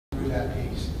that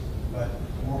piece. But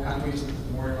the more countries, the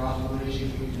more interoperability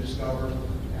issues we can discover,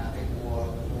 and I think we'll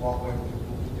walk away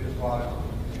with a good product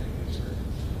and a good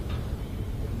experience.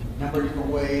 A number of different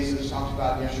ways that was talked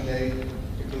about yesterday,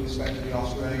 particularly with respect to the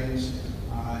Australians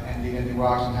and the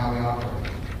rocks and how they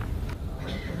operate.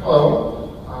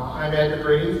 Hello, I'm Ed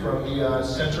McGrady from the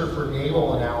Center for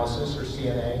Naval Analysis, or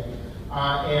CNA,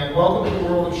 and welcome to the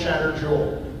world of Shattered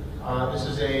Jewel. This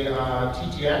is a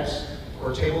TTX,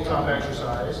 or tabletop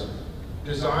exercise,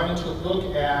 designed to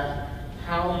look at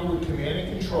how you would command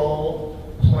and control,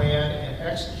 plan, and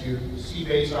execute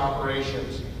sea-based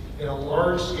operations in a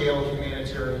large-scale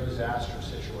humanitarian disaster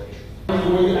situation. The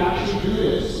way to actually do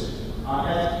this,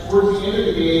 towards the end of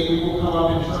the game, we will come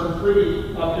up and turn pretty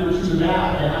up here to the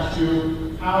map and ask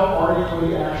you, how are you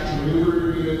going to actually maneuver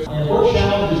your units, and what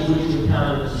challenges would you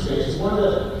encounter in space? One of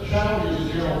the challenges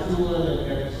is General Fulin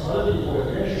and some other people at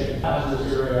Mission have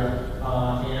this area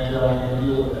and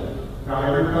deal with it. Not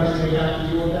every country may have to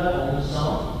deal with that, only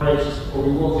some. But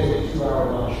we will take a 2-hour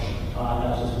lunch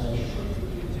as a mission.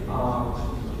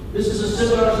 This is a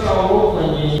similar style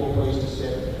role-playing game, place to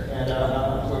sit and a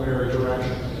preliminary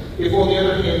direction. If, on the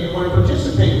other hand, you want to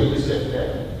participate with the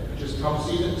CIFMIC, just come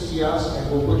see us, and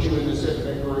we'll put you in the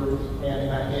CIFMIC group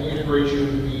and integrate you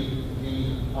into the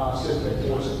CIFMIC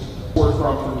forces. Work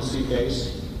from the sea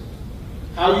base.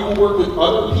 How you will work with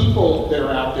other people that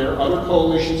are out there, other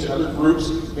coalitions and other groups,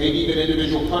 maybe even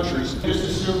individual countries. Just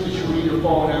assume that you would either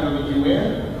fall under the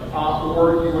UN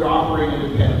or you would operate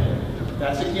independently.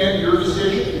 That's, again, your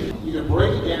decision. Either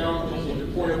break it down into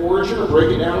point of origin or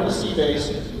break it down on the sea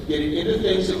base, get it into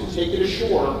things that can take it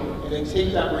ashore, and then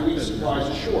take that relief supplies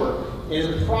ashore. And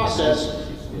in the process,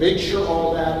 make sure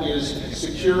all that is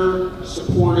secure,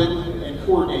 supported, and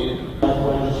coordinated.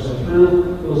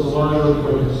 It was a larger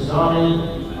earthquake tsunami.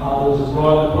 There was a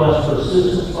broad request for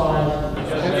assistance by.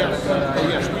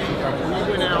 Yes, we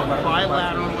went out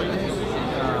bilaterally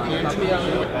into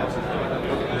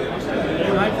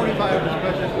 9:45 is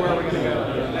questions. Where are we going to go?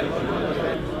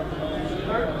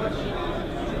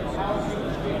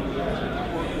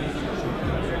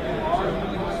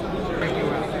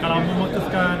 Kalau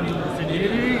memutuskan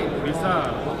sendiri bisa.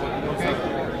 Okay.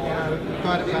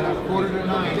 But at a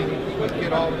 8:45, we'll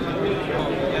get all the time.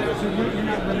 So you're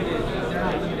not going to get.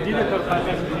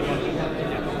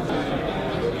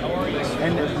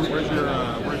 And where's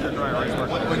your dry ice work?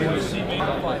 When you see me.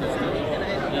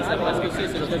 Et ça parce que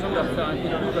c'est l'occasion de leur faire un coup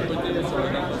de pouce à côté sur le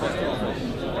nez parce que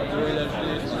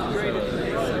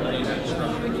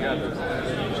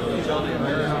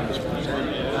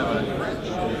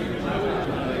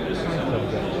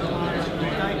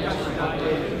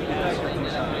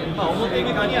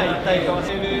表側には一体化し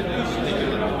ているプッシュできる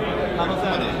可能性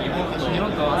ある日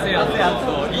本とアセアン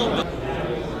とインドだ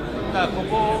からこ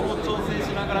こを調整し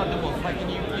ながらでも先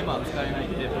に今は使えない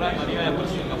んでプライマリーはやっぱり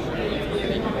シンガポールで使っ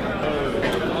ていく。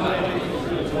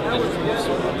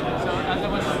As I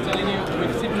was telling you,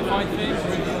 we've simplified things,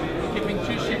 we're keeping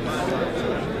 2 ships.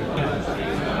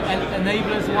 And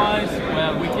enablers-wise,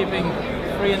 well, we're keeping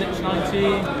 3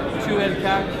 NH-90, 2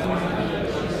 LCAC.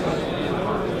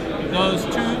 Those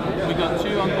 2, we got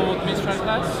 2 on board Mistral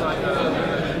class.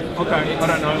 Okay, I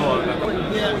don't know a lot of that.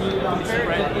 Yeah, it's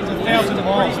spread. It's 1,000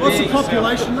 miles. What's the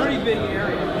population? Pretty big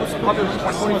area. What's the population?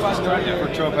 25 Australia for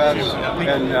Tropaz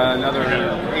and another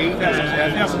 8 or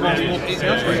 10.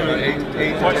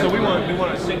 8. So we want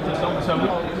to sync to some.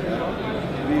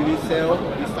 We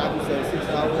start to sell 6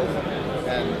 hours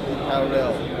and in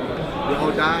parallel. We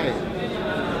all die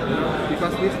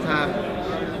because this time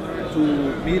 2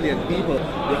 million people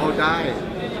they all die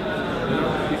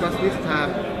because this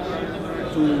time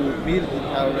 2 million in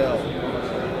parallel.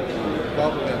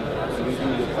 Government will do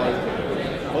the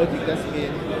politics. That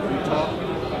means we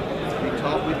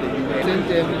talk with the UN, send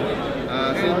them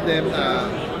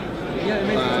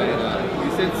we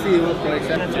send SEAL for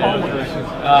example.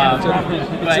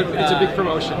 It's a big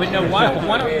promotion. But no,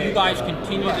 why don't you guys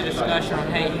continue the discussion on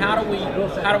hey, how do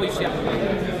we see it?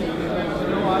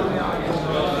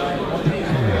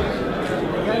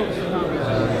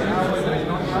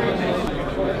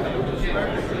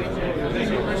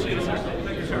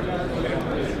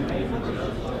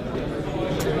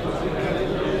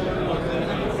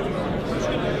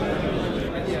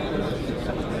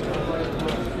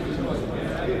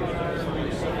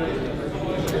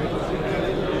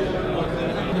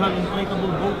 Have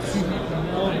inflatable boats,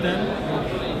 all of them.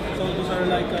 So those are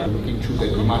like looking through the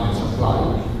demand and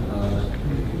supply.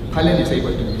 Thailand is able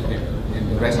to meet them, and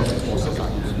the rest of the four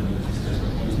societies.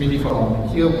 It's mainly from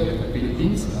here we have the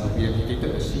Philippines. We have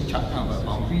created a sea chart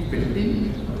boundary: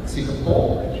 Philippines,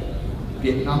 Singapore,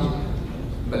 Vietnam,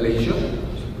 Malaysia,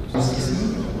 ICC.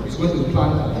 going to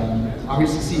plant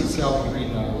RACC itself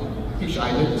within each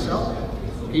island itself.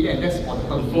 Okay, and that's on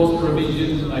the fourth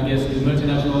provision, I guess, the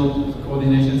multinational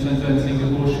coordination center in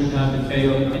Singapore should have the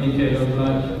any KO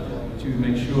flag to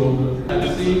make sure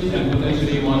at sea and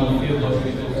potentially one field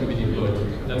hospitals to be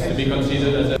deployed. That's to be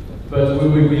considered as a. But we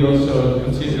will be also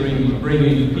considering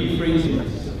bringing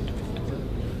P3s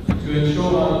to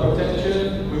ensure our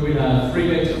protection. We will have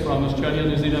frigates from Australia,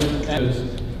 New Zealand,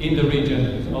 and in the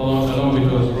region along with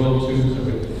those Royal 2.